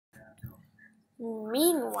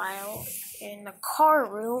Meanwhile, in the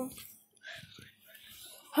car room,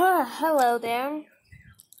 hello there.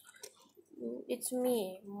 It's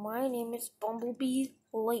me. My name is Bumblebee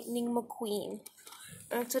Lightning McQueen.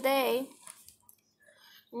 And today,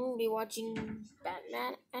 I'm going to be watching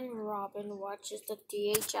Batman and Robbin, which is the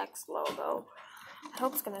THX logo. I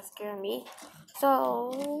hope it's going to scare me. So,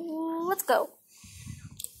 let's go.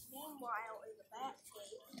 Meanwhile, in the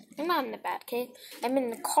Batcave. I'm not in the Batcave. I'm in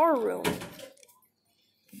the car room.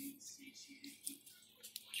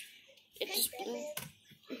 It just blew.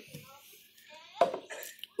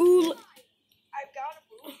 Ooh. I've got a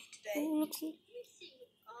movie today. Ooh,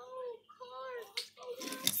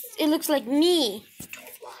 it looks like me.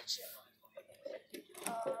 Watch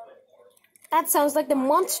it. That sounds like the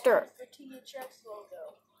monster. The THX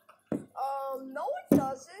logo. No it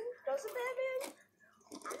doesn't. Does it, Batman?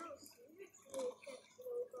 I don't see the THX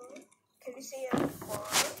logo. Can you see it on the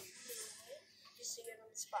front? Can you see it on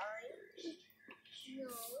the spine? No.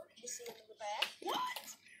 Can you see it on the back? What?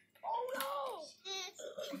 Oh no!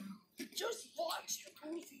 Just watch the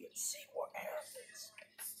movie and see what happens.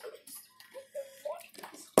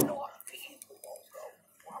 Not being the logo.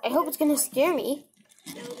 I hope it's gonna scare me.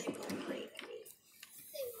 No, they won't break me.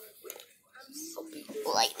 I'm so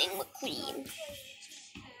Lightning McQueen.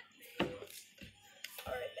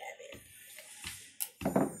 Alright,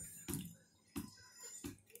 Batman.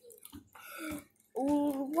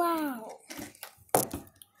 Oh wow!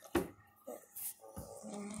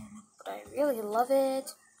 But I really love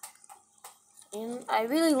it. And I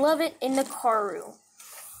really love it in the car room.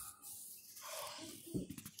 We'll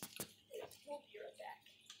be right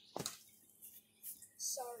back.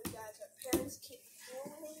 Sorry guys, our parents keep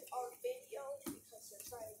ruining our video because they're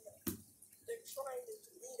trying to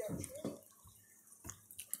delete our channel.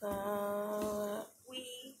 We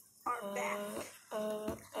are back.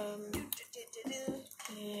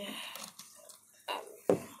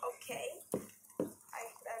 Okay. I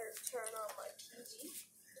better turn on my TV.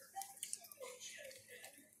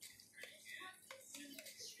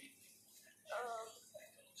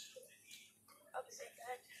 I'll be right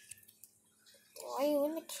back. Why are you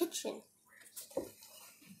in the kitchen?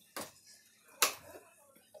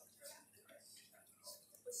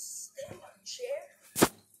 Stand on a chair.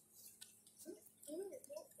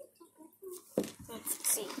 Let's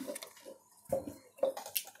see. There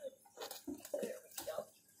we go.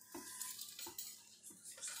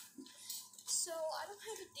 So, I don't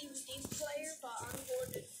have a DVD player, but I'm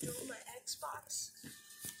going to do my Xbox.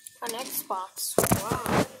 An Xbox. I'm Wow.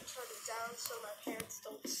 going to turn it down so my parents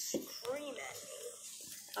don't scream at me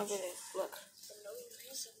I'm gonna look. for no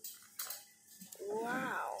reason.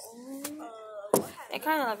 Wow. What It happened?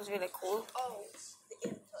 kind of looks really cool. Oh, the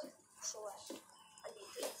input. Select. I need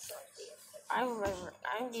to select the input.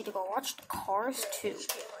 I need to go watch the Cars 2.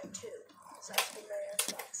 HDMI 2. So that's what my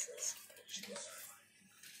Xbox is.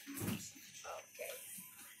 Okay.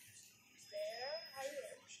 There I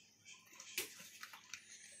am.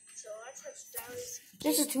 So let's touch down this.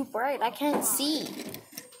 This is too bright. I can't see.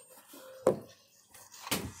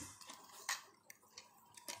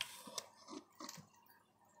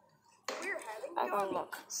 We're having I'm gonna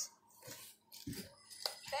look. gummies.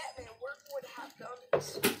 Batman, where would have gummies?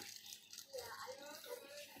 Yeah, I know.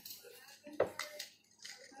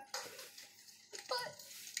 But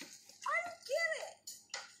I don't get it.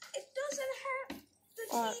 It doesn't have the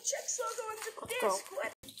THX logo on the Let's go. disc.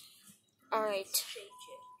 What? Alright. Shake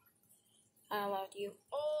it. I allowed you.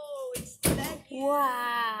 Oh, it's the menu.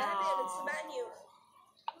 Wow. Batman, it's the menu.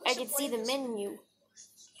 I can see the menu.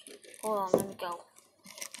 Hold on, let me go.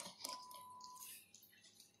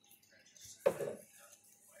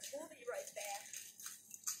 We'll be right back.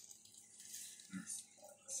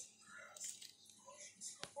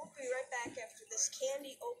 We'll be right back after this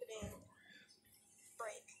candy opening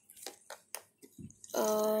break.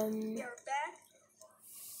 We are back.